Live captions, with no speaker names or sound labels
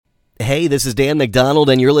Hey, this is Dan McDonald,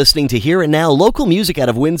 and you're listening to Here and Now, local music out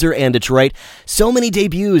of Windsor and Detroit. So many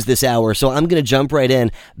debuts this hour, so I'm going to jump right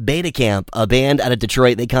in. Beta Camp, a band out of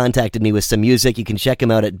Detroit, they contacted me with some music. You can check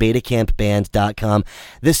them out at betacampband.com.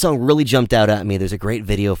 This song really jumped out at me. There's a great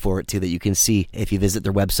video for it, too, that you can see if you visit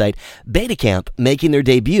their website. Beta Camp, making their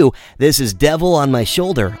debut. This is Devil on My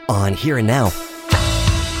Shoulder on Here and Now.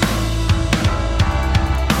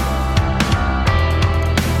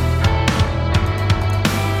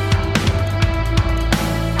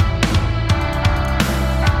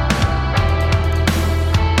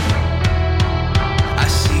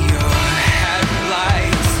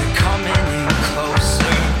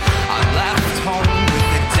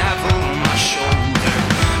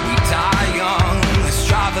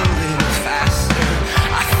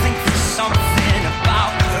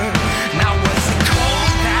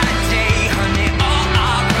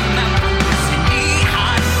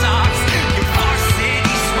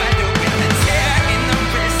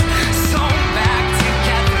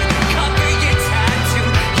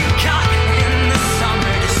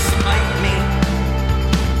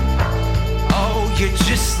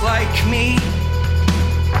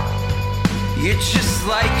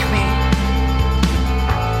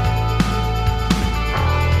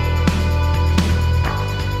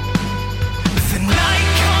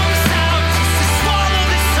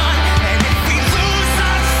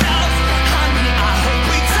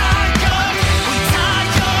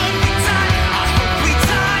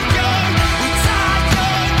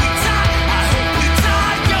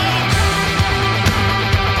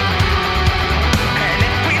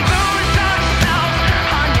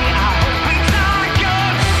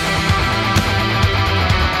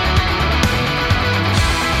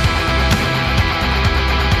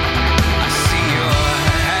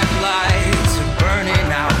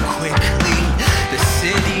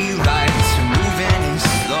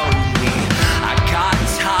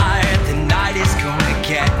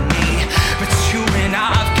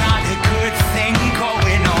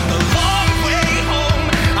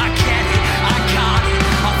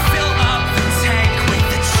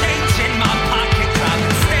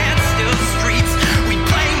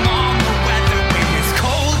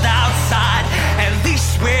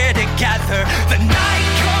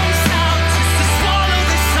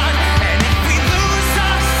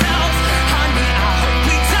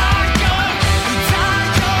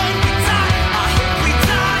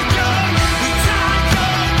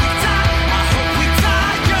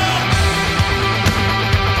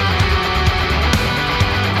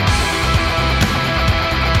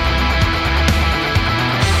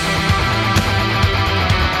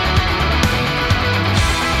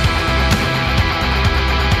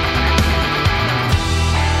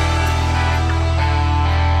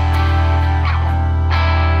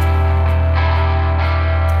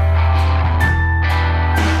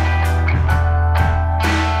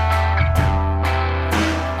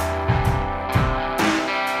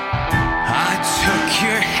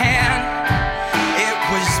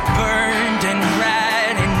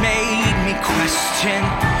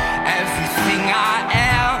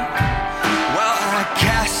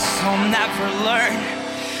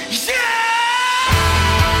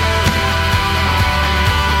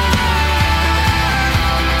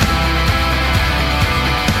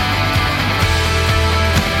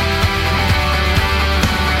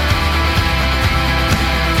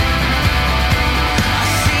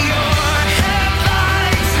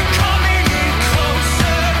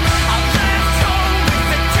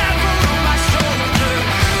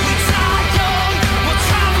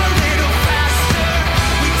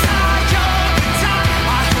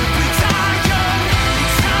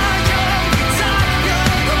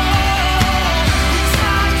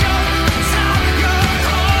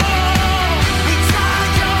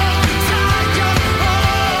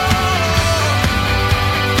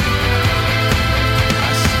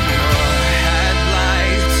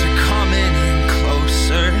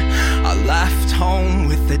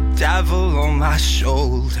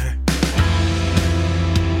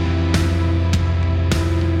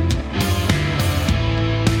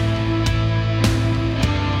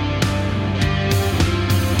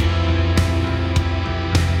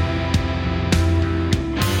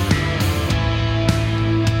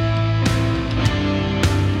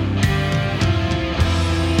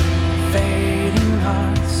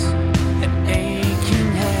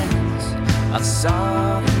 I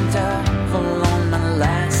saw the devil on my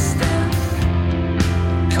last stand.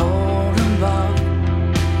 Cold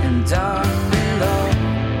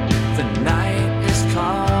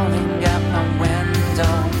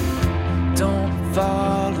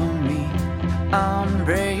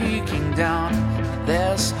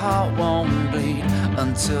heart won't bleed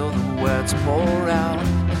until the words pour out.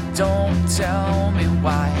 Don't tell me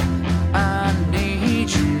why I need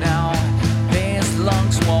you now. These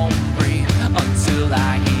lungs won't breathe until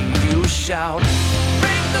I hear you shout.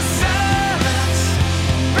 Break the silence,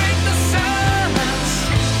 break the silence.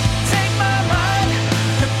 Take my mind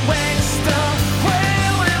and waste away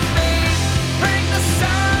with me. Break the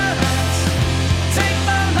silence, take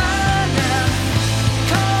my mind and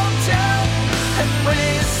calm down and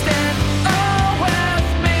waste it all with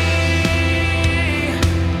me.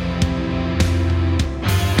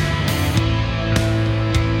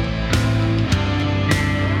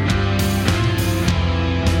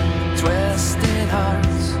 Twisted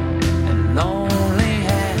hearts and lonely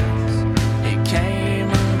hands, it came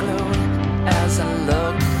unglued as I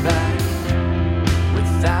look back.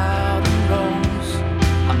 Without a rose,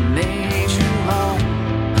 I made you home.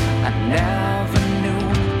 I never knew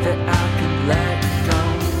that I could let go.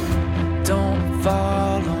 Don't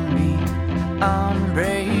follow me, I'm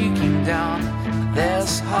breaking down.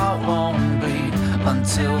 This heart won't bleed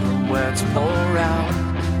until the words pour out.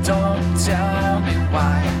 Don't tell me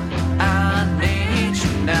why I need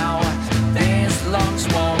you now. These lungs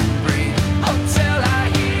won't breathe until I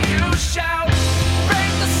hear you shout.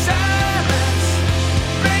 Break the silence,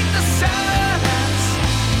 break the silence.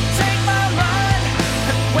 Take my mind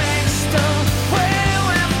and waste away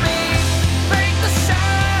with me. Break the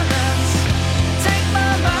silence, take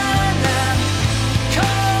my mind and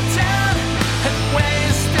calm down and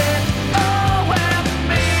waste it all with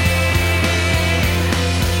me.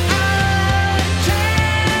 I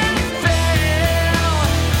can feel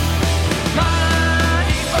my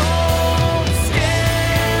own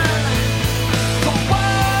skin. The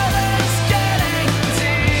water's getting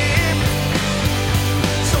deep.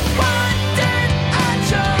 So why did I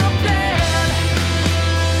jump in?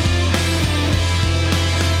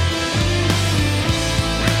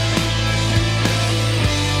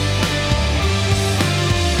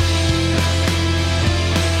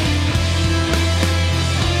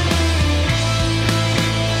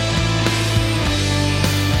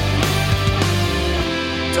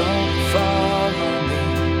 Don't follow me,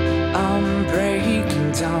 I'm breaking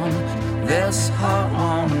down. This heart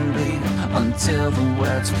won't bleed until the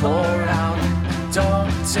words pour out.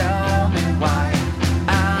 Don't tell me why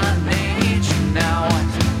I need you now.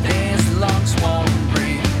 These lungs won't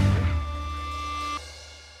breathe.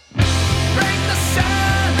 Break the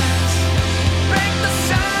silence, break the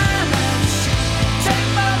silence. Take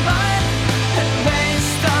my mind and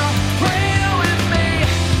waste away with me.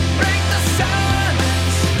 Break the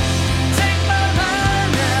silence, take my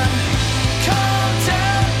mind and calm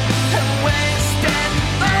down and waste it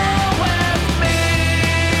all with me.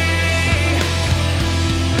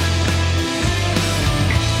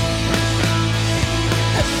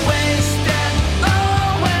 And waste it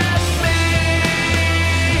all with me.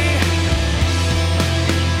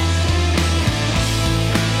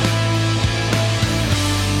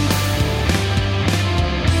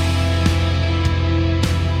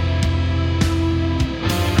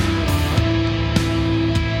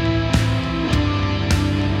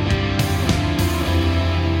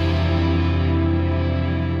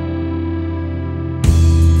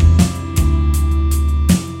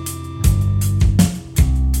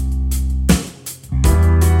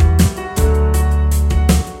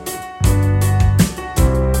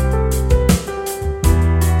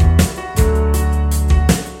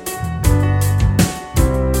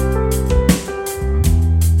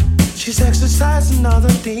 She's exercising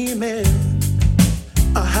another demon,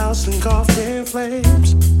 a house engulfed in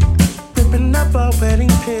flames, ripping up our wedding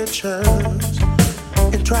pictures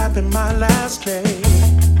and dropping my last name,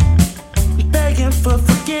 begging for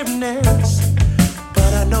forgiveness,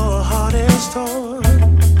 but I know her heart is torn,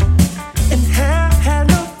 and hair had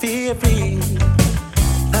no fury,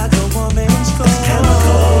 like a woman's scorn.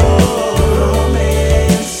 Chemical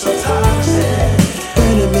romance, so toxic,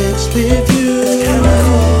 when it mixed with you.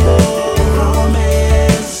 Chemical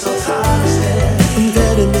romance, so toxic, I'm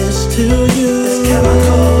venomous to you. It's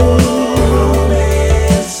chemical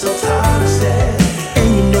romance, so toxic, and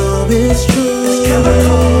you know it's true. It's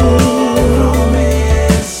chemical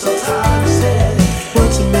romance, so toxic.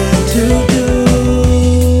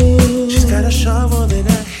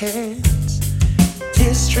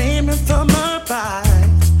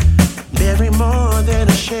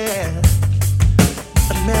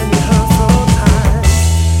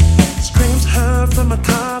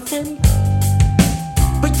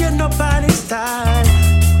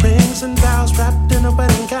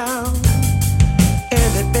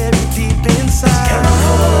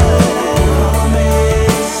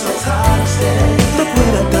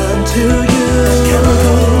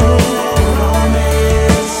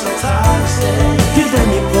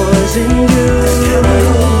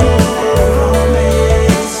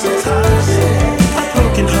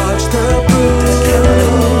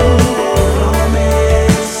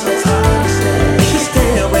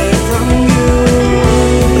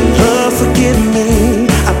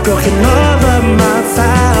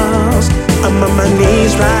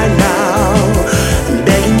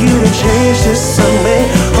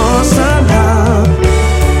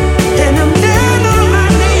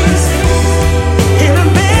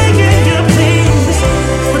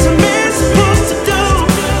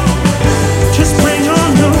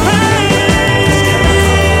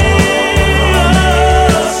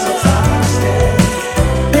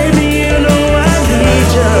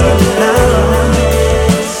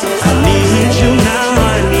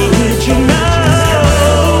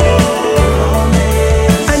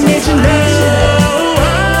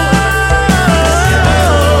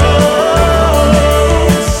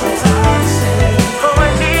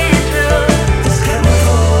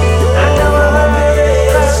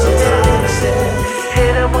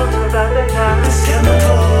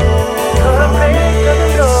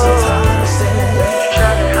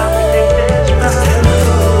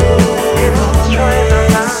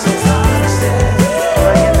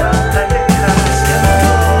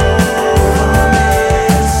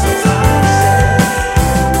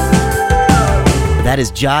 is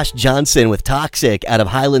Josh Johnson with Toxic out of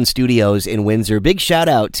Highland Studios in Windsor. Big shout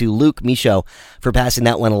out to Luke Michaud for passing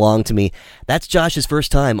that one along to me. That's Josh's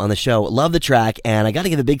first time on the show. Love the track, and I got to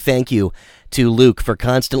give a big thank you to Luke for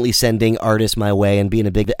constantly sending artists my way and being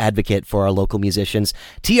a big advocate for our local musicians.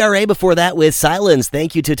 TRA before that with Silence.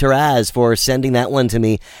 Thank you to Taraz for sending that one to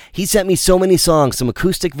me. He sent me so many songs, some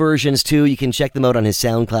acoustic versions too. You can check them out on his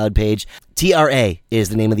SoundCloud page. TRA is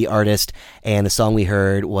the name of the artist, and the song we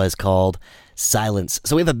heard was called Silence.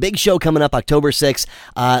 So we have a big show coming up October 6th.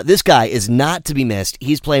 This guy is not to be missed.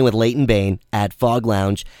 He's playing with Leighton Bain at Fog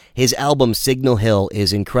Lounge. His album Signal Hill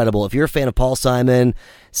is incredible. If you're a fan of Paul Simon,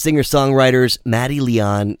 singer-songwriters, Matty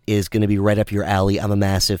Leon is going to be right up your alley. I'm a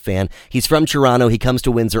massive fan. He's from Toronto. He comes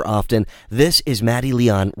to Windsor often. This is Matty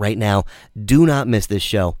Leon right now. Do not miss this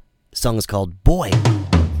show. The song is called Boy.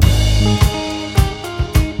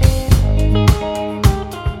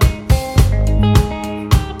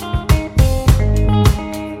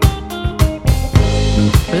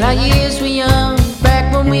 Well, our years were young,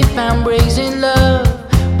 back when we found brazen love,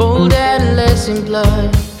 bold adolescent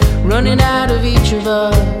blood, running out of each of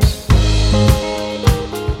us.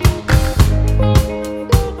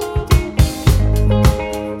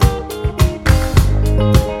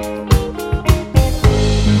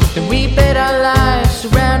 Then we bet our lives,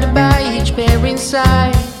 surrounded by each parent's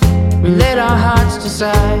side. We let our hearts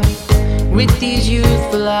decide with these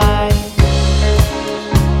youthful eyes.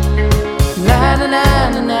 Na na na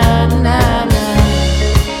na na na na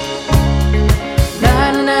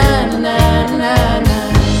na na na na na na.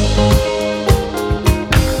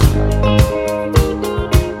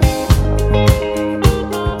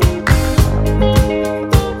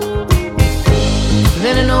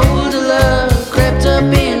 Then an older love crept up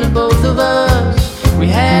into both of us. We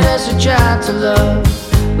had us a child to love,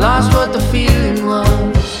 lost what the feeling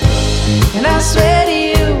was. And I swear to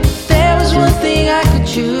you, if there was one thing I could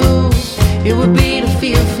choose, it would be to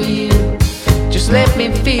feel for you. Just let me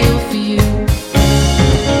feel for you.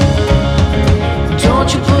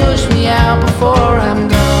 Don't you push me out before I'm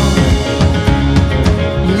gone.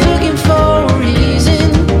 You're looking for a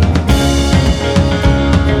reason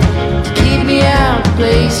to keep me out of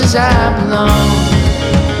places I belong.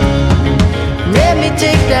 Let me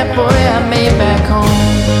take that boy I made back home.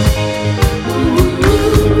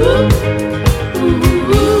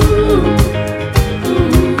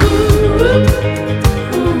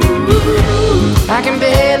 I can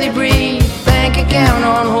barely breathe, bank account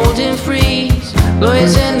on hold and freeze.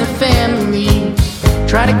 Lawyers and the families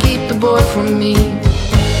try to keep the boy from me.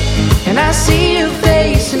 And I see your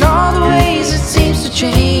face in all the ways it seems to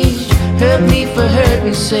change. Hurt me for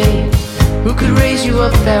hurting's sake. Who could raise you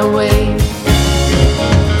up that way?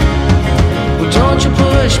 Well, don't you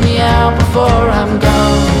push me out before I'm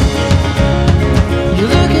gone. You're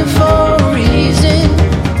looking for a reason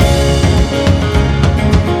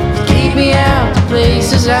to keep me out the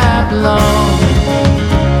places I belong.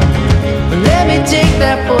 But let me take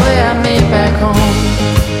that boy I made back home.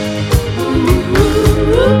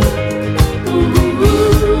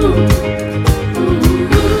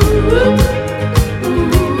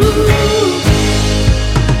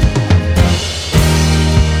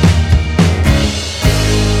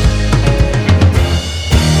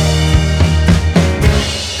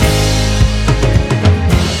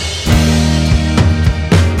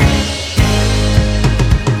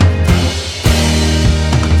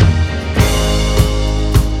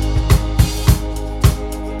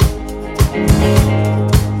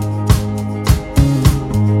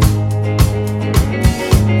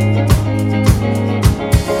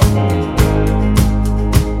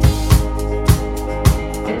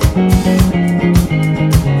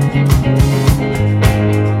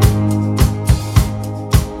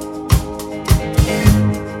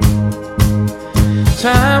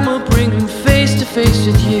 Time will bring them face to face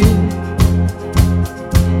with you.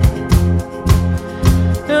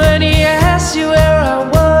 When he asks you where I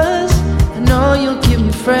was, I know you'll give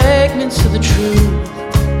me fragments of the truth.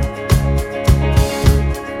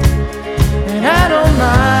 And I don't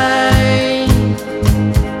mind,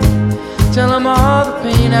 tell him all the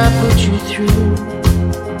pain I put you through.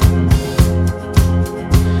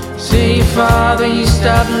 Say your father, you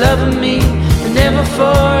stopped loving me, but never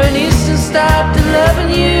for an instant stopped loving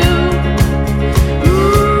you.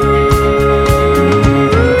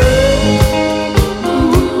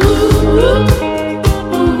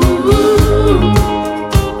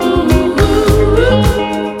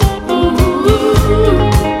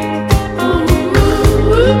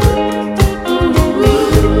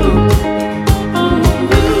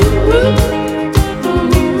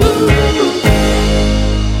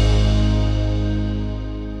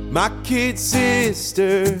 My kid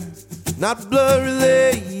sister, not blood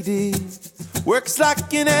related, works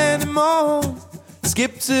like an animal,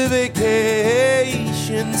 skips a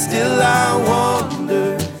vacation. Still I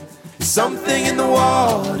wonder, something in the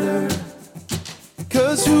water.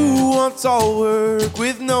 'Cause who wants all work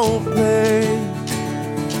with no play?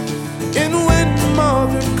 And when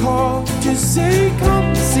mother called to say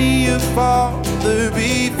come see your father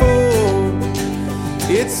before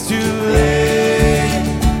it's too late,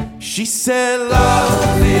 she said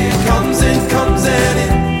love, it comes and comes and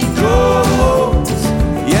it goes.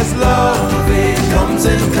 Yes, love, it comes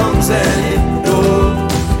and comes and it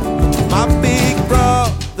goes. My big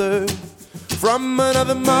brother from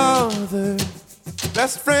another mother,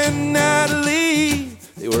 best friend Natalie,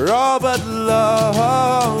 they were all but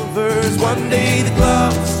lovers. One day the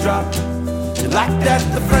gloves dropped, and like that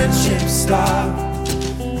the friendship stopped.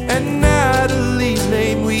 And Natalie's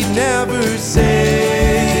name we'd never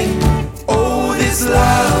say. Oh, this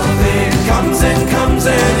love, it comes and comes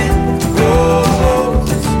and it goes.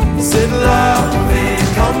 I said love, it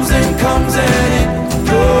comes and comes and it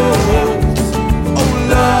goes. Oh,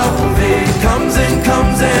 love, it comes and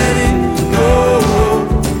comes and it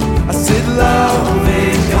goes. I said love,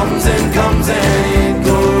 it comes and comes and it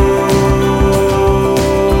goes.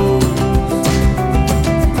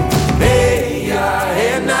 Hey ya,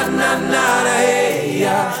 hey na na na, hey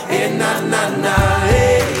ya, hey na na na,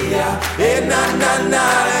 hey ya, hey na na na,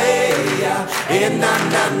 hey ya, hey na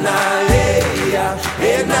na na, hey ya,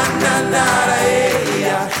 hey na na na, hey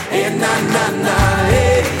ya, hey na na na,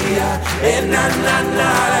 hey ya, hey na na na,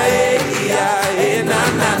 hey ya, hey na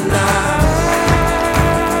na na.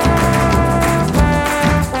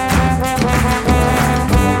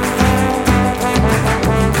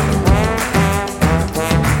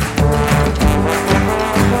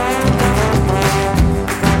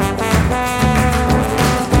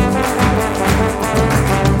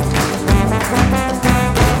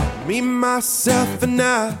 Me, myself, and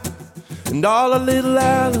I, and all our little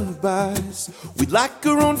alibis, we'd like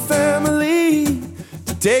our own family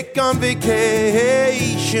to take on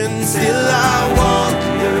vacation. Still I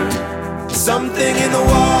wonder, something in the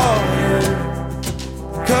water.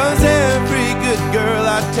 'Cause every good girl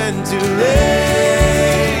I tend to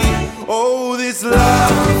lay. Oh, this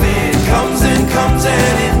love, it comes and comes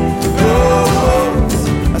and it goes.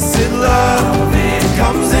 I said love, it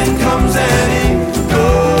comes and comes and it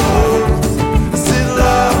goes. I said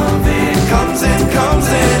love, it comes and comes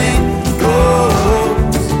and it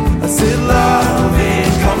goes. I said love,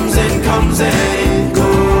 it comes and comes and it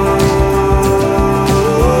goes.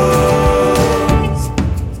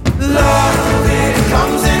 Love, it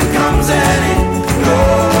comes and comes and it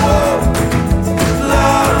goes.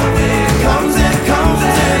 Love, it comes and comes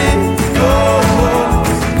and it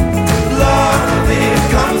goes. Love, it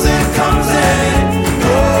comes and comes and it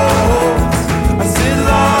goes. I said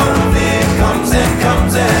love, it comes and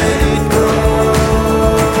comes and it goes.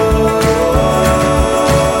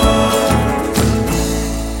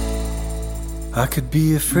 I could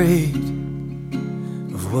be afraid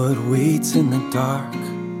of what waits in the dark.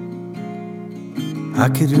 I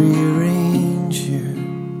could rearrange your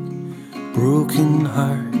broken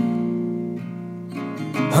heart.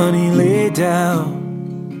 Honey, lay down,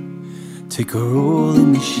 take a roll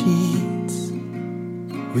in the sheets.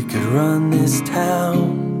 We could run this town,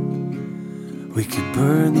 we could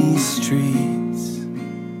burn these streets.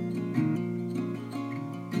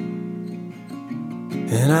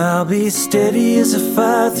 And I'll be steady as a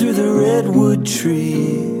fire through the redwood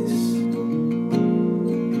trees,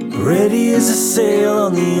 ready as a sail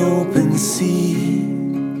on the open sea,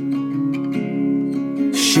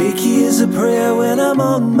 shaky as a prayer when I'm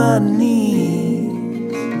on my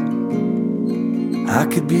knees. I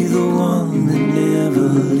could be the one that never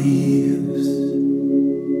leaves.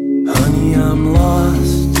 Honey, I'm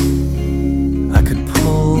lost, I could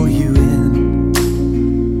pull you in.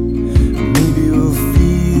 Maybe we'll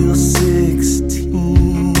feel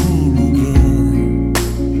 16 again.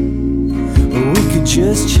 Or we could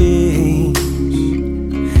just change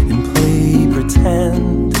and play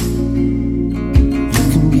pretend. You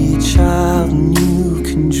can be a child and you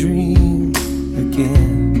can dream again.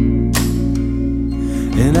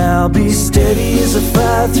 And I'll be steady as a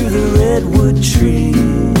fire through the redwood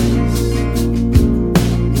trees,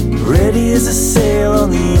 ready as a sail on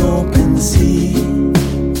the open sea,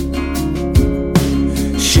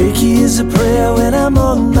 shaky as a prayer when I'm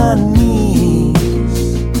on my knees.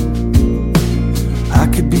 I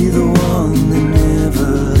could be the one that never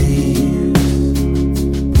leaves.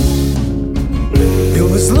 It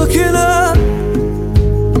was looking up,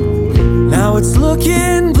 now it's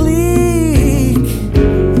looking bleak.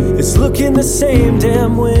 living the same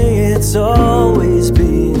damn way it's always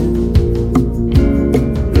been.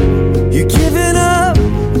 You're giving up,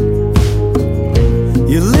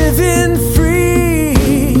 you're living free.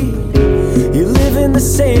 You're living the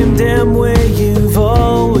same damn way you've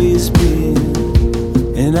always been.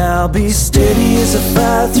 And I'll be steady as a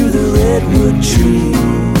fire through the redwood trees,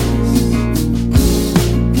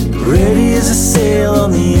 ready as a sail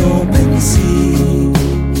on the open sea,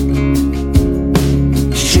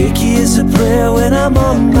 shaky as a prayer when I'm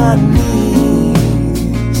on my knees.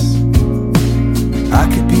 I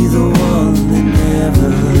could be the one that never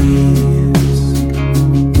leaves.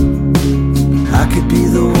 I could be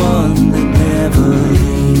the one that never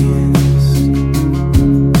leaves.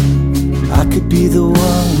 I could be the one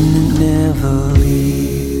that never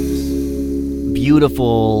leaves.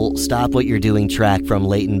 Beautiful Stop What You're Doing track from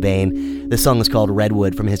Leighton Bain. This song is called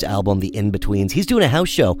Redwood from his album The In-Betweens. He's doing a house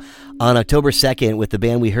show on October 2nd with the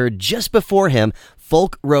band we heard just before him.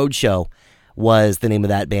 Folk Roadshow was the name of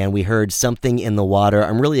that band. We heard Something in the Water.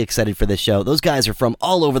 I'm really excited for this show. Those guys are from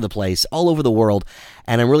all over the place, all over the world,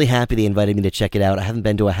 and I'm really happy they invited me to check it out. I haven't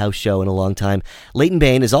been to a house show in a long time. Leighton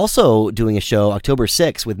Bain is also doing a show October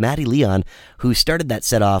 6th with Maddie Leon, who started that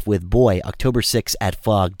set off with Boy, October 6th at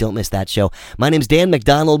Fog. Don't miss that show. My name's Dan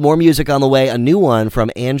McDonald. More music on the way. A new one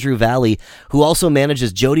from Andrew Valley, who also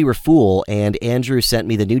manages Jody Rafool, and Andrew sent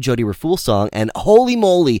me the new Jody Rafool song, and holy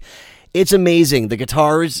moly, it's amazing. The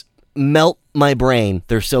guitars melt my brain.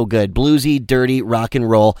 They're so good. Bluesy, dirty, rock and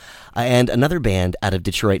roll. And another band out of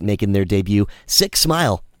Detroit making their debut, Sick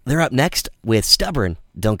Smile. They're up next with Stubborn.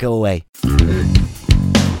 Don't go away.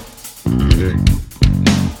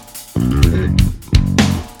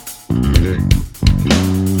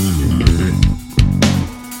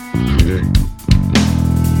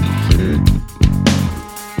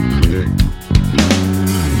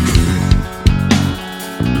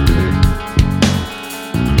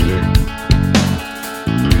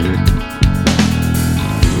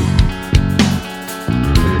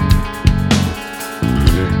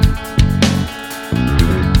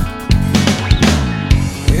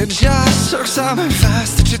 Took something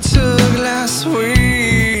fast that you took last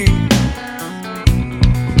week,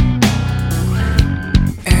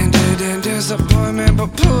 ended in disappointment but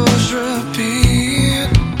push repeat.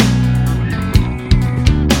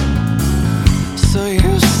 So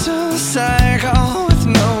used to the cycle with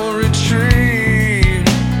no retreat.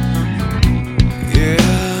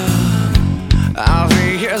 Yeah,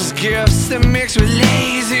 obvious gifts that mix with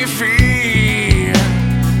lazy feet.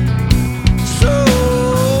 So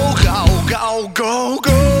go, go.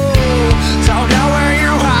 Don't know where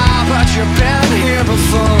you are, but you've been here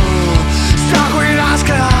before. Stuck with eyes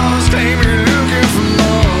closed, baby, looking for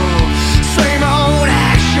more. Same old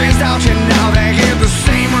actions, don't you know they give the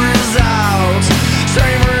same results?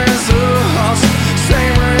 Same results,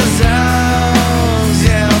 same results.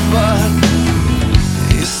 Yeah, but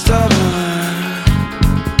you're stubborn.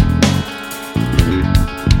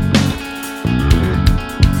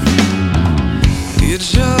 You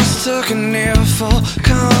just took an earful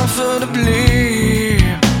comfortably.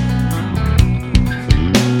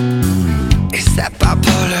 Is that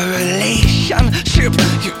bipolar relationship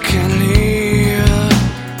you can leave?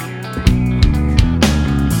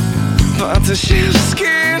 But the ship's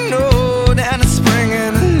getting old and it's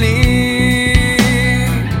springing a leak.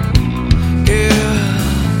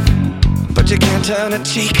 Yeah, but you can't turn a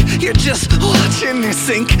cheek. You're just watching it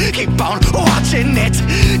sink. Keep on watching it.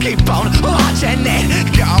 Keep on watching it.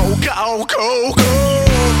 Go, go, go, go.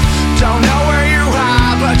 Don't know where you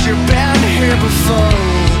are, but you've been here before.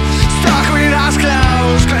 Stuck with eyes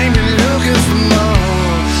closed, claim you're looking for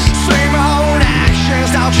more. Same old actions,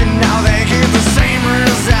 don't you know they give the same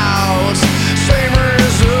results? Same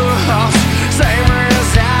results, same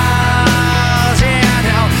results. Yeah,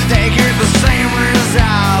 no, they give the same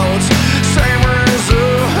results. Same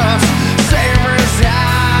results, same results.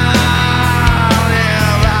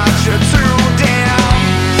 Yeah, but you're too damn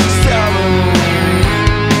stubborn.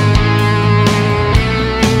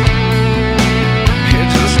 You're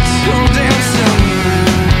just too damn stubborn.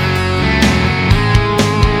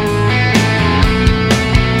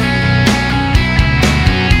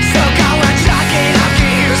 So go and chuck it up,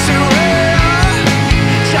 get used to it.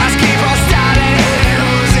 Just keep on starting and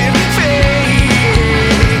losing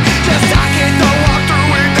faith. Just talk it, don't walk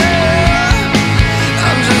through it there.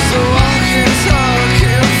 I'm just a walking,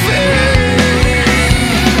 talking fake.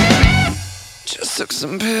 Just took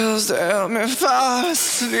some pills to help me fall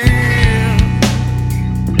asleep.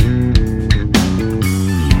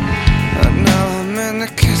 And now I'm in the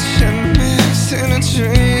kitchen mixing a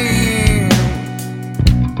dream.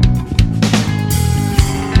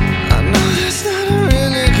 I know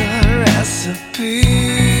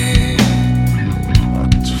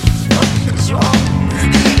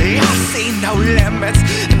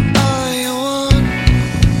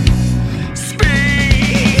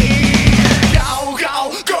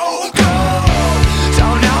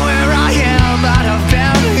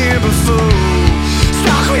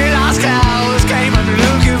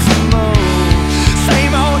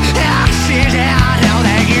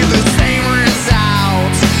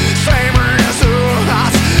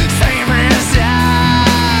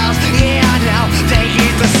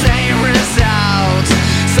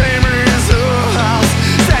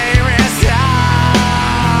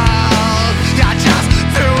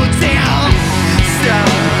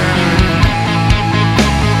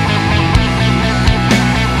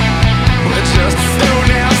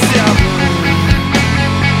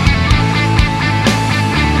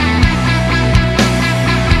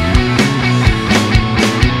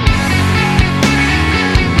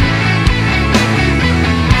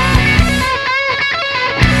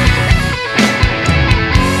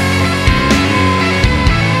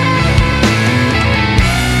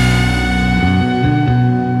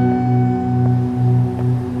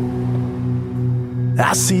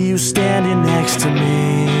I see you standing next to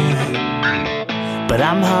me, but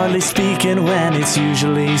I'm hardly speaking when it's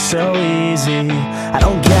usually so easy. I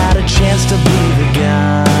don't got a chance to be the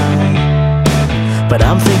guy, but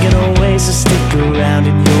I'm thinking of ways to stick around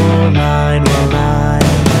in your mind while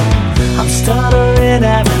I'm stuttering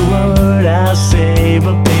every word I say.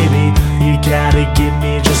 But baby, you gotta give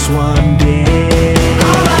me just one day.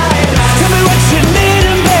 Alright, tell me what you need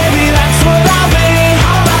and baby, that's what I'll be.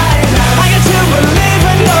 Alright, I get to believe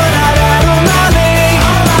when you're not out of my league.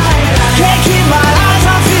 Alright, can't keep my eyes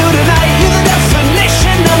off you tonight. You're the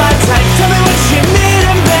definition of my type. Tell me what you need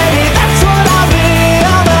and baby, that's what I'll be.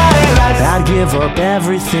 Alright, I'd give up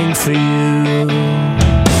everything for you.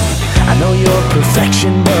 I know you're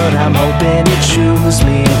perfection, but I'm hoping you choose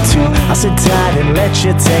me too. I'll sit tight and let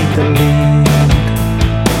you take the lead.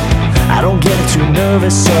 I don't get too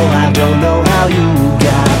nervous, so I don't know how you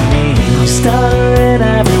got me. I'm stuttering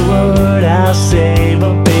every word I say,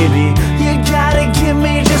 but baby, you gotta give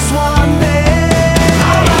me just one day.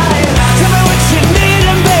 Alright, tell me what you need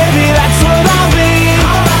and baby, that's what I'll be.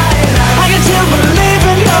 Alright, I get to believe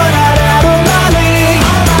in you're not out of my league.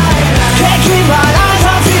 Alright, can't keep my eyes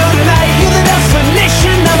off you tonight. You're the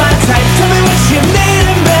definition of my type. Tell me what you need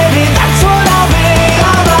and baby, that's what I'll be.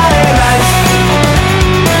 Alright,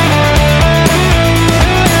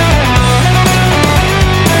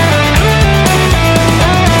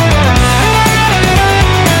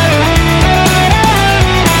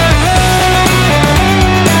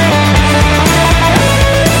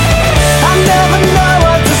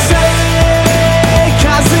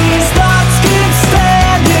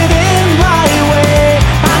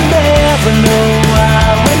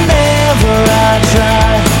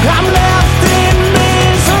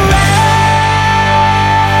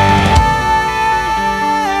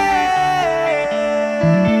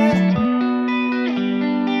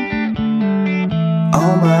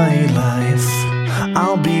 all my life,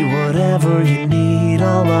 I'll be whatever you need.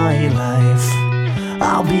 All my life,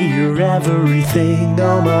 I'll be your everything.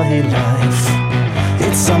 All my life,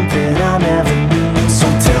 it's something I never knew. So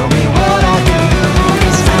tell me what I can do,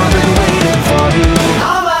 'cause I've been waiting for you.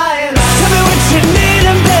 All my life, tell me what you need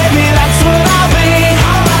and baby, that's what I'll be.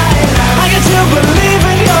 All my life, I get to believe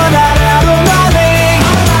in you're not out of my league.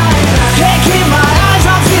 All my life, can't keep my eyes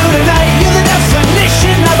off you tonight. You're the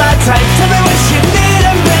definition of my type. Tell me what you need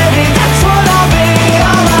and baby, that's what I'll be.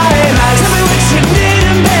 All my life, tell me what you need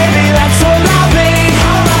and baby, that's what I'll be.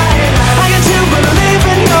 All my life, I get to believe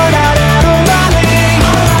in you're not out of my league.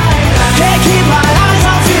 All my life, can't keep my eyes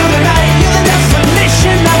off you tonight. You're the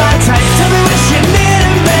definition of my type. Tell me what you need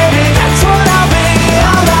and baby, that's what I'll be.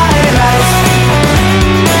 All my life.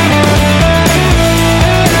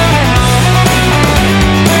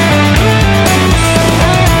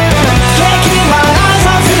 Can't keep my eyes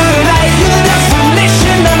off you tonight. You're the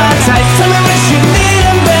definition of my type. Tell me what you need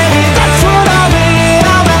and baby, that's what I'll be.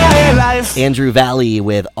 All my life. Andrew Valley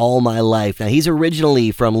with All My Life. Now, he's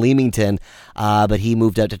originally from Leamington, but he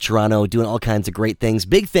moved out to Toronto, doing all kinds of great things.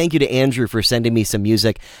 Big thank you to Andrew for sending me some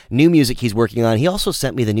music, new music he's working on. He also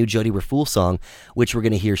sent me the new Jody Refool song, which we're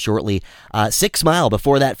going to hear shortly. 6 Mile,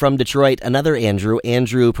 before that from Detroit, another Andrew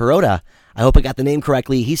Perota. I hope I got the name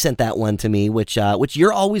correctly. He sent that one to me, which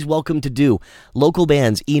you're always welcome to do. Local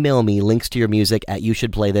bands, email me links to your music at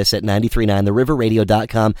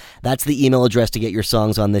youshouldplaythis@939theriverradio.com. That's the email address to get your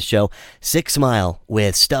songs on this show. 6 Mile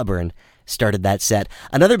with Stubborn started that set.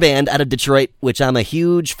 Another band out of Detroit, which I'm a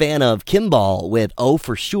huge fan of, Kimball with Oh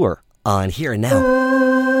For Sure on Here and Now.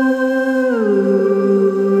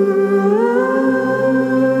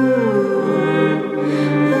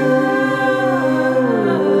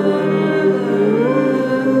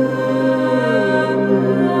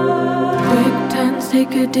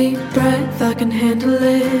 Take a deep breath, I can handle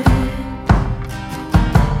it.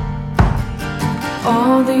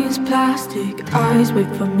 All these plastic eyes wait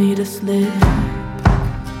for me to slip.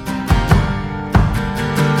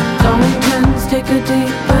 Don't intense, take a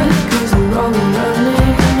deep breath, 'cause we're all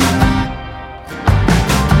running.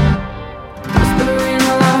 Whispering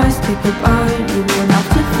lies, take a bite, you won't have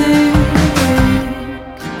to think.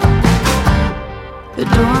 The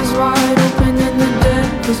door's wide open and the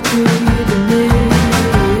devil's creeping in.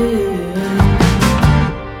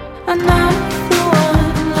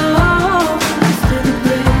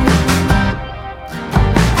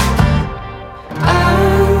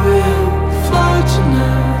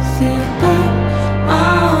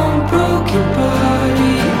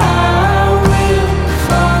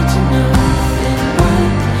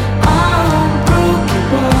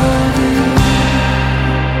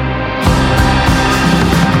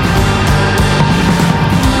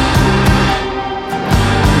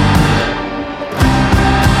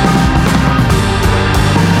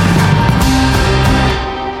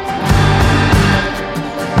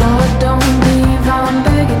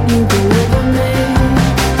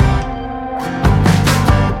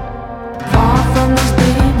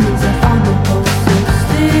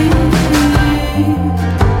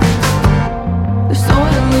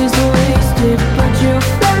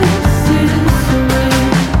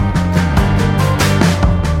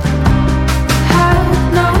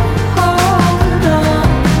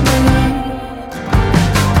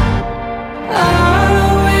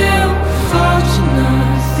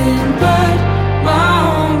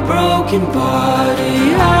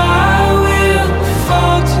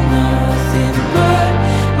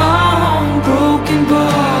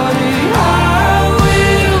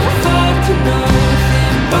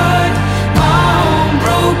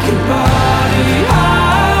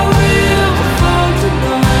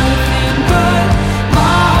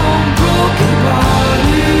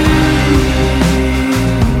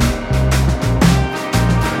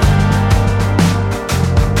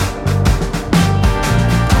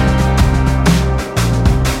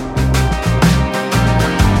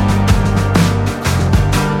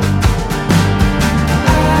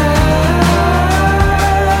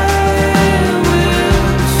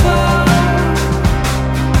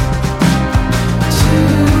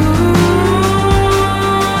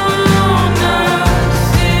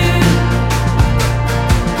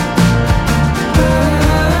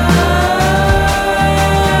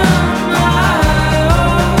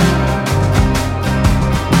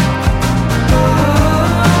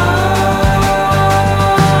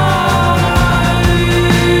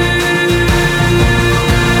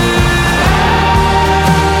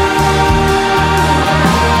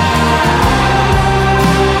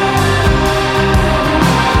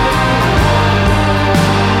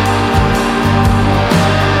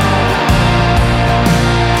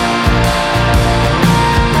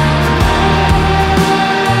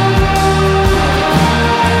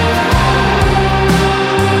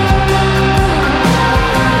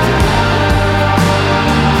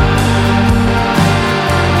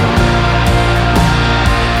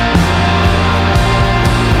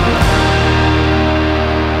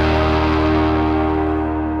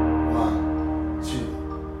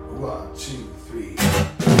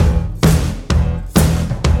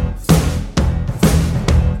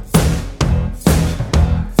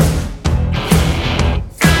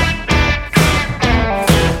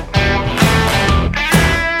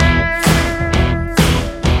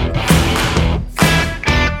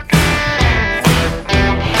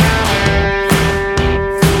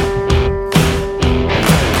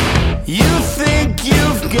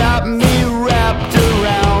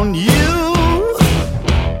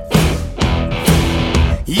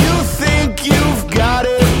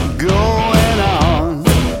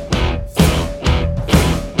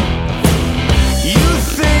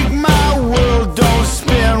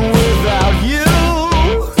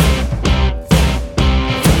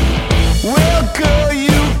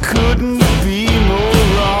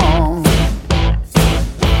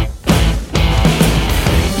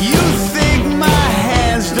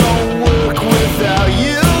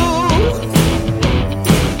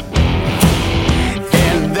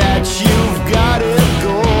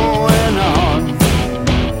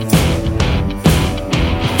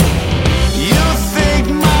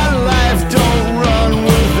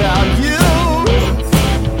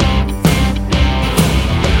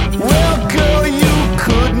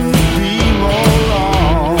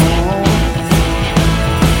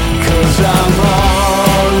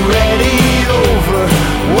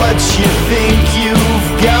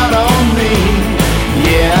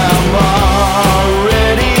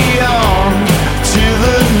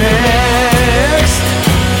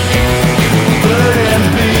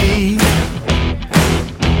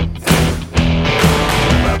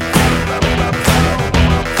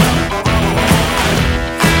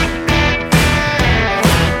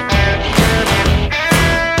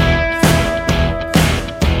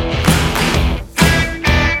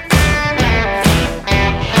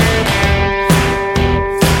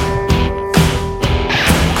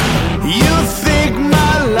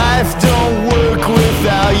 life don't work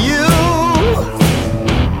without you,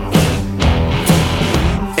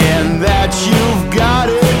 and that you've got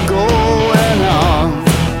it going on.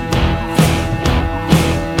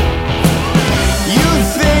 You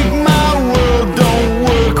think my world don't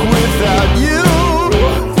work without you.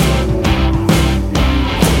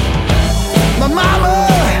 My mama,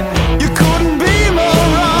 you couldn't be more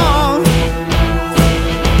wrong,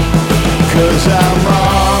 'cause I'm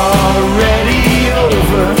already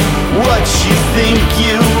over what you think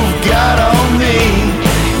you've got on me.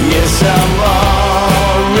 Yes, I'm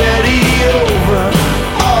already over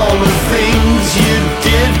all the things you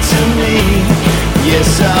did to me.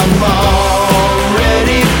 Yes, I'm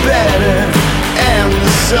already better, and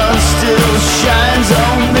the sun still shines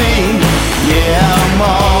on me. Yeah, I'm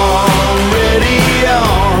already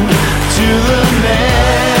on to the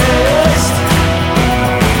next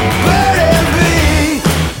bird and bee.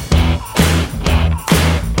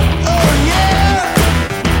 Oh yeah,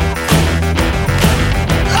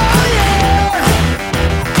 oh yeah.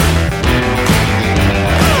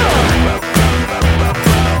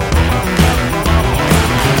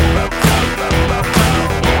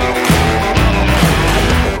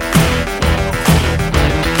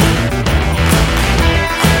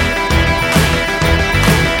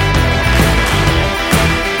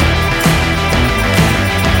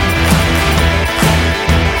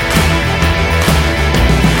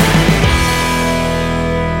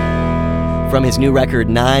 From his new record,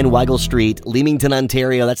 9 Weigel Street, Leamington,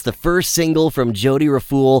 Ontario. That's the first single from Jody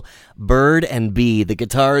Raffoul, Bird and Bee. The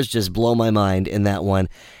guitars just blow my mind in that one.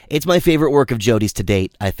 It's my favorite work of Jody's to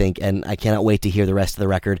date, I think, and I cannot wait to hear the rest of the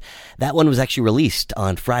record. That one was actually released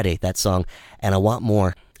on Friday, that song, and I want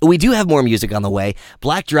more. We do have more music on the way.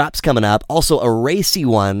 Black Drop's coming up, also a racy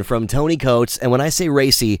one from Tony Coates, and when I say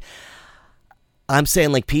racy, I'm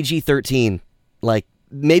saying like PG-13, like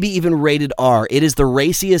maybe even rated R. It is the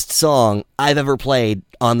raciest song I've ever played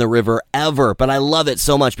on the river ever, but I love it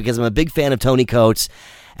so much because I'm a big fan of Tony Coates,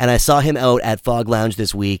 and I saw him out at Fog Lounge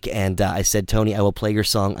this week, and I said, Tony, I will play your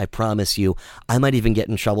song, I promise you. I might even get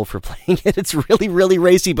in trouble for playing it. It's really, really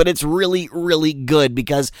racy, but it's really, really good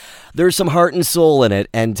because there's some heart and soul in it,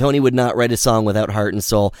 and Tony would not write a song without heart and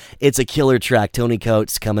soul. It's a killer track. Tony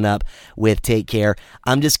Coates coming up with Take Care.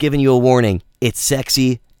 I'm just giving you a warning. It's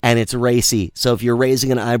sexy, and it's racy. So if you're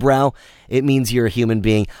raising an eyebrow, it means you're a human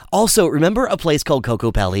being. Also, remember a place called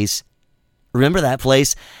Koko Pellies? Remember that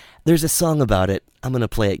place? There's a song about it. I'm going to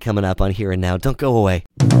play it coming up on Here and Now. Don't go away.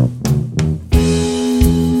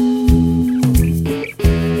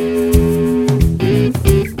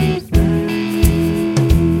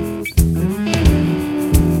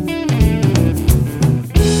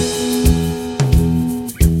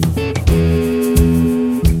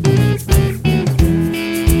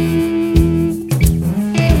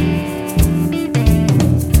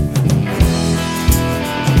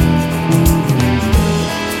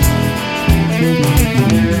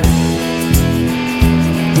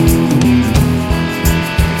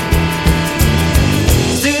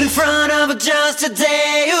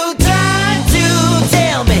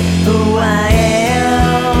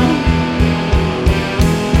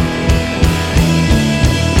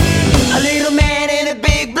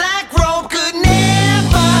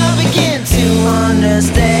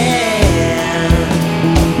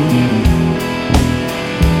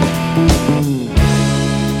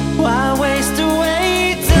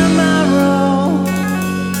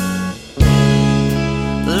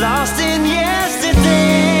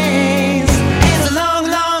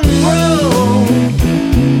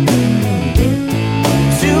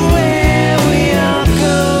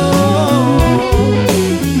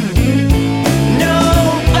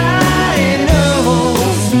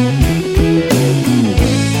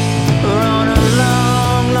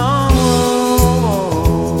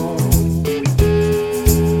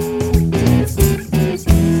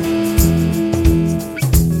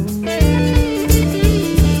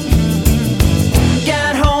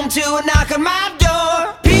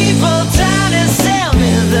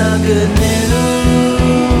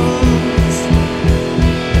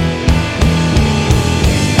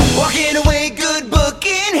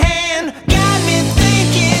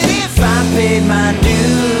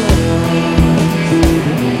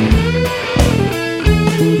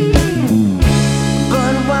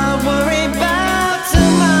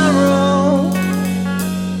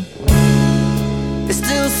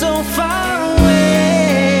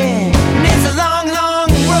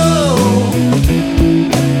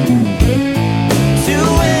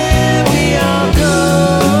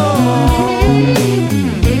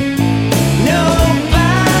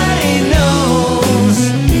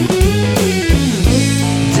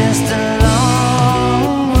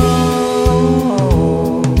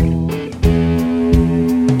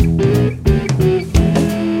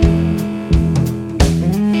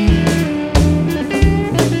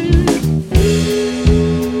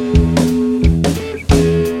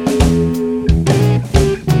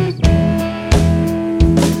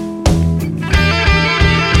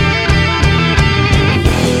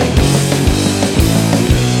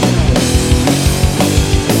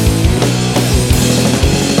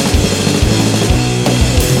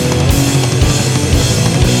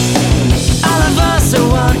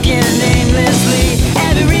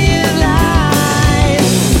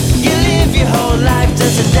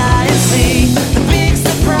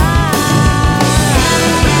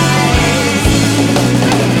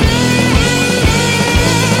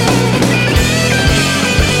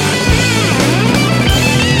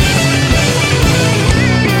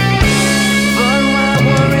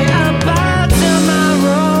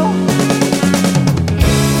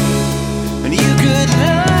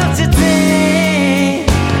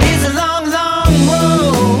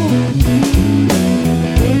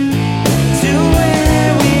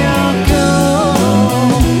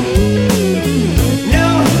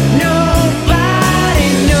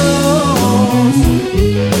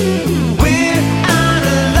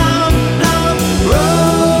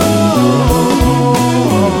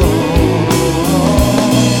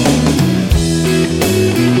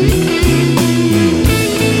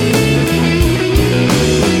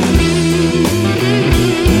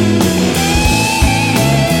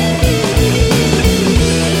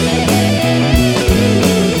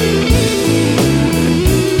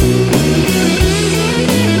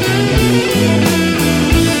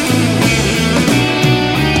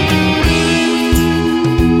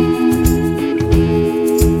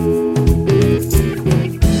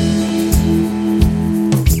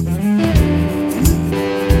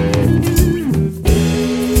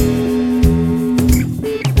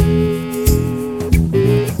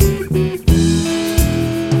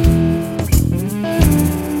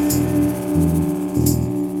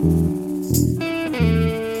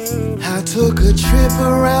 trip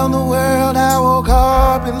around the world. I woke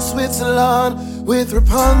up in Switzerland with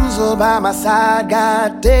Rapunzel by my side.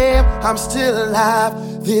 Goddamn, I'm still alive.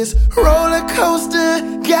 This roller coaster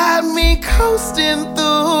got me coasting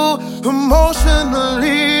through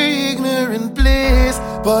emotionally ignorant bliss.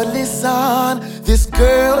 But listen, this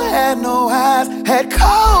girl had no eyes, had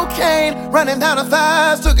cocaine running down her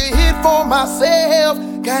thighs. Took a hit for myself.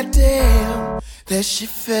 Goddamn, that she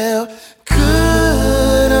felt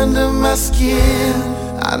good under my skin.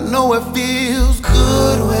 I know it feels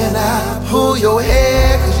good when I pull your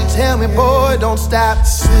hair, 'cause you tell me, boy, don't stop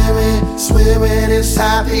swimming, swimming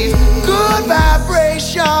inside these good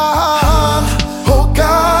vibrations. Oh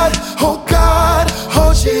God, oh God,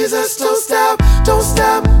 oh Jesus, don't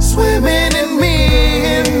stop swimming in me,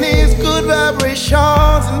 in these good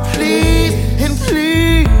vibrations. And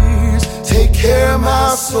please, take care of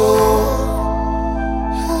my soul.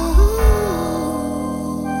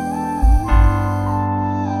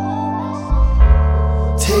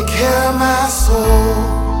 Take care of my soul.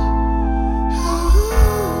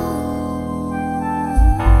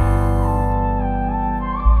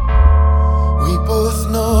 We both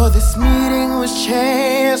know this meeting was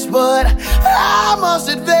chance, but I must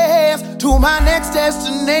advance to my next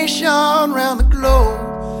destination around the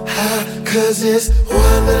globe. 'Cause this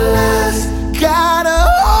wonderland's got a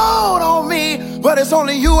hold on me, but it's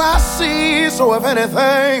only you I see. So if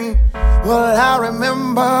anything, well, I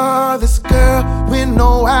remember this girl with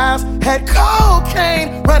no eyes, had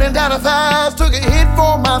cocaine running down her thighs. Took a hit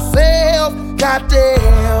for myself.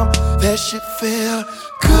 Goddamn, that shit felt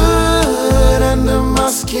good under my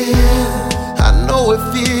skin. I know it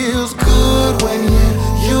feels good when you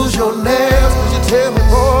use your nails, 'cause you tell me,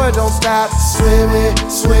 boy, don't stop swimming,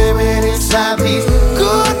 swimming inside these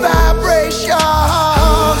good vibrations.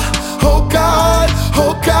 Oh God,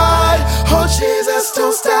 oh God, oh Jesus,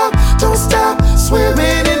 don't stop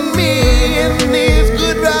swimming in me, in these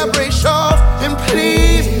good vibrations. And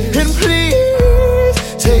please,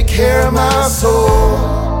 take care of my soul.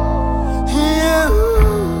 Yeah.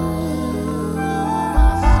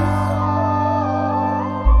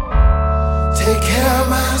 Take care of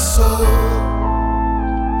my soul.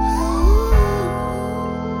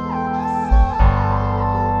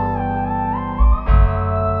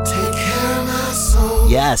 Take care of my soul.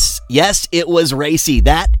 Yes, it was racy.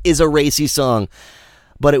 That is a racy song,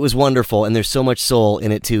 but it was wonderful, and there's so much soul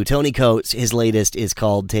in it too. Tony Coates, his latest is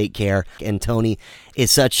called Take Care, and Tony is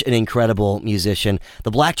such an incredible musician.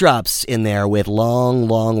 The Black Drops in there with Long,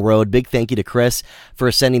 Long Road. Big thank you to Chris for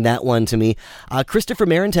sending that one to me. Christopher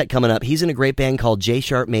Marintek coming up. He's in a great band called J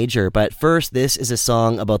Sharp Major, but first, this is a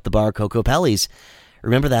song about the bar Koko Pellies.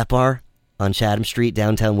 Remember that bar on Chatham Street,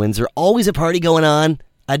 downtown Windsor? Always a party going on.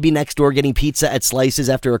 I'd be next door getting pizza at Slices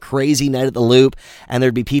after a crazy night at the Loop, and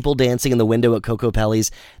there'd be people dancing in the window at Koko Pellies.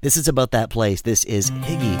 This is about that place. This is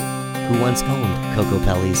Higgi, who once owned Koko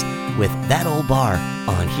Pellies, with That Old Bar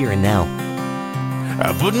on Here and Now.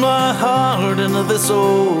 I put my heart into this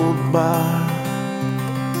old bar.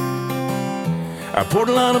 I poured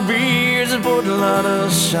a lot of beers and poured a lot of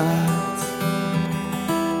shots,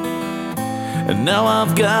 and now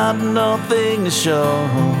I've got nothing to show.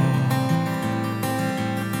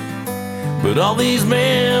 But all these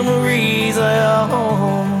memories I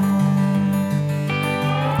own.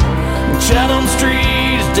 Chatham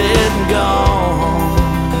Street is dead and gone.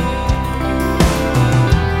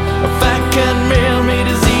 A fat cat man made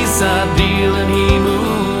his east side deal and he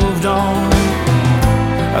moved on.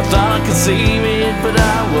 I thought I could save it, but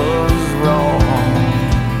I was wrong.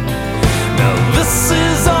 Now this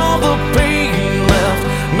is all the pain left,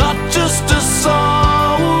 not just a song.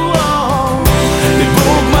 It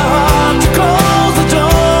broke my heart to close the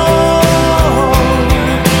door.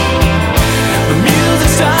 The music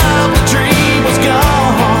stopped, the dream was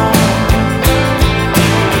gone.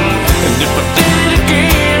 And if I did it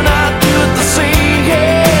again, I'd do it the same.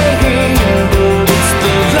 But it's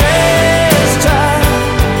the last time,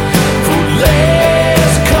 for last.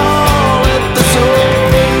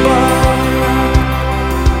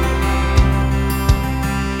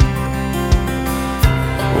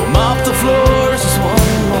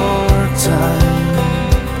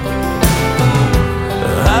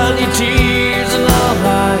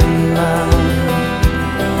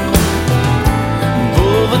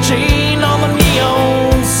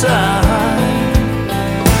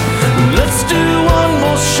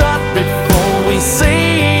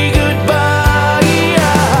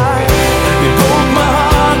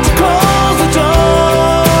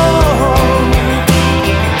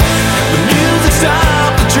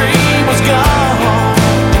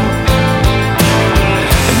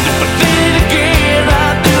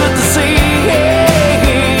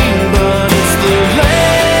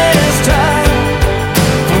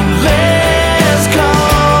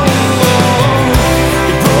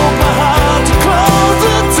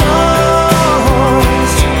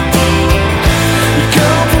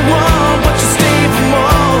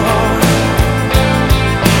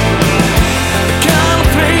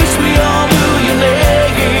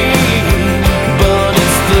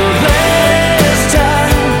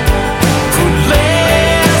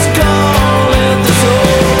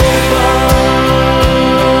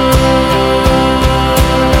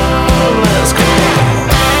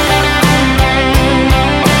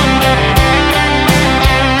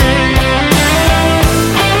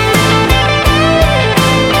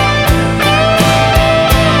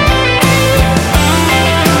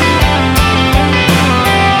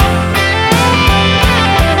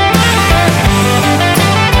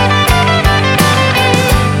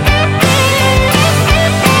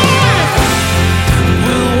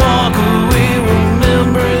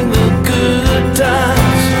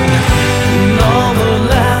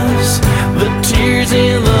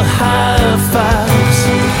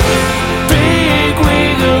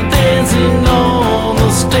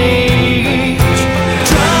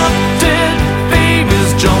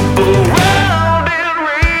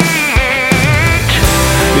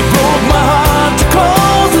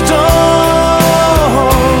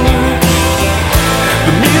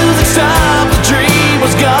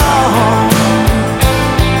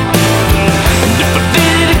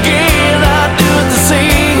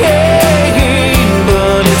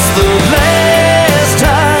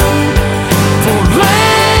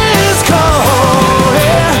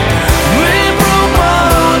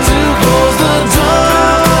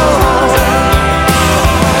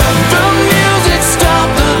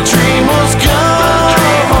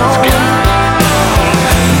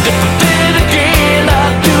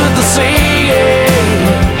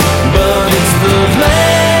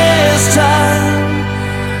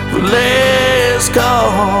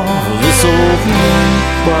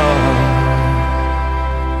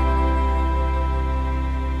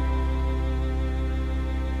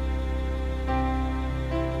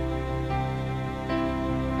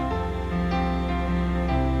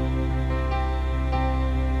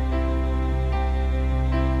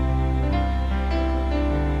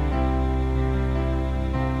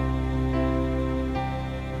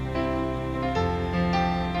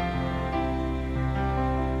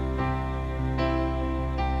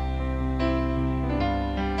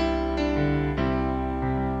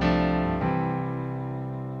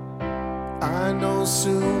 real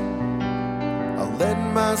soon. I'll let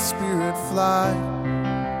my spirit fly.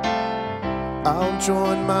 I'll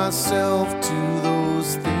join myself to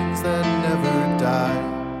those things that never die.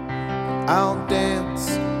 I'll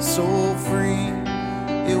dance so free,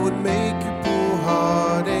 it would make your poor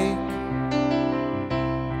heart ache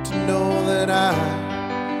to know that I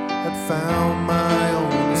had found my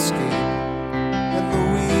own escape. And the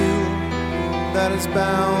wheel that has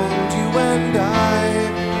bound you and I,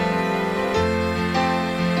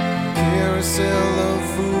 carousel of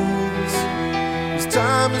fools, whose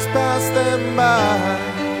time has passed them by,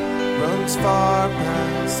 runs far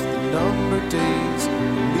past the numbered days of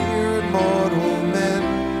mere mortal men.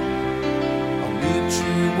 I'll meet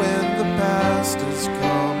you when the past has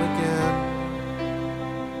come again.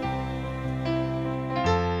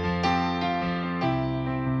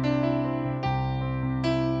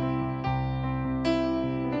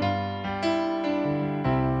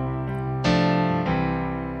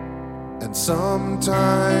 And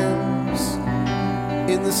sometimes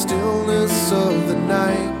in the stillness of the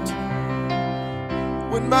night,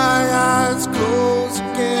 when my eyes close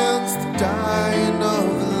against the dying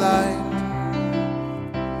of the light,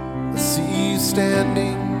 I see you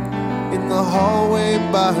standing in the hallway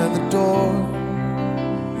by the door,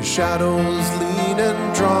 your shadows lean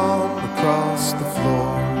and drawn across the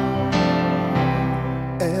floor.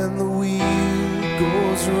 And the wheel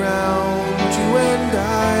goes around you and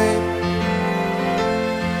I.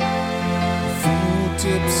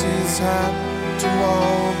 Tips his hat to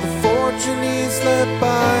all the fortune he's let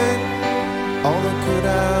by, all the could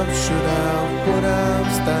have, should have, would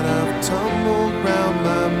haves that have tumbled round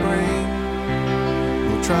my brain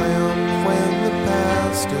will triumph when the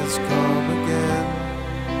past has come again.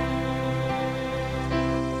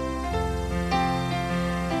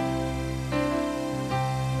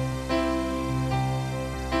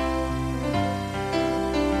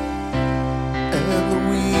 And the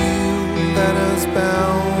wheel that has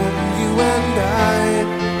bound you and I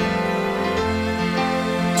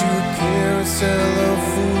to a carousel of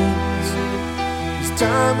fools whose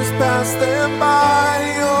time has passed them by.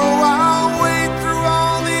 Oh, I'll wait through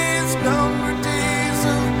all these numbered days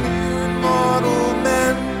of mere mortal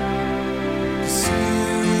men to see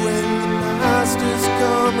you when the past has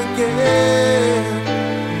come again.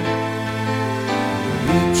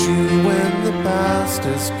 Meet you when the past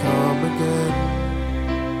has come again.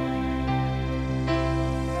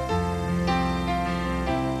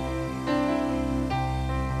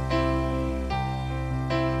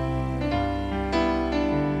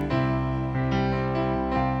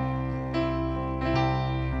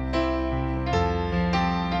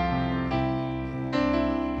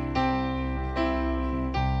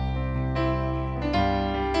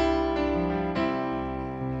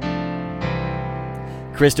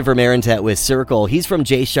 Christopher Marentet with Circle. He's from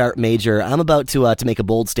J Sharp Major. I'm about to make a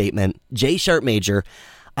bold statement. J Sharp Major,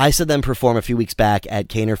 I saw them perform a few weeks back at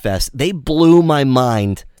Canerfest. They blew my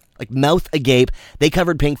mind. Like, mouth agape. They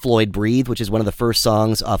covered Pink Floyd Breathe, which is one of the first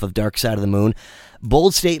songs off of Dark Side of the Moon.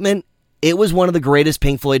 Bold statement, it was one of the greatest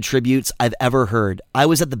Pink Floyd tributes I've ever heard. I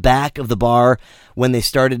was at the back of the bar when they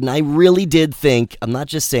started, and I really did think, I'm not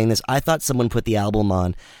just saying this, I thought someone put the album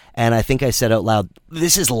on, and I think I said out loud,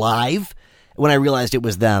 this is live? When I realized it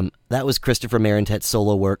was them. That was Christopher Marentet's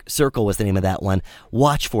solo work. Circle was the name of that one.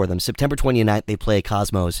 Watch for them. September 29th, they play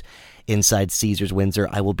Cosmos inside Caesars Windsor.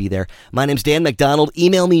 I will be there. My name's Dan McDonald.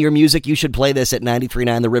 Email me your music. You should play this at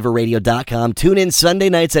 939theriverradio.com. Tune in Sunday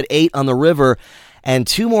nights at 8 on The River. And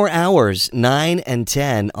 2 more hours, 9 and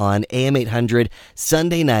 10 on AM 800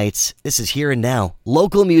 Sunday nights. This is Here and Now.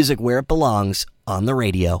 Local music where it belongs on the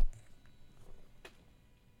radio.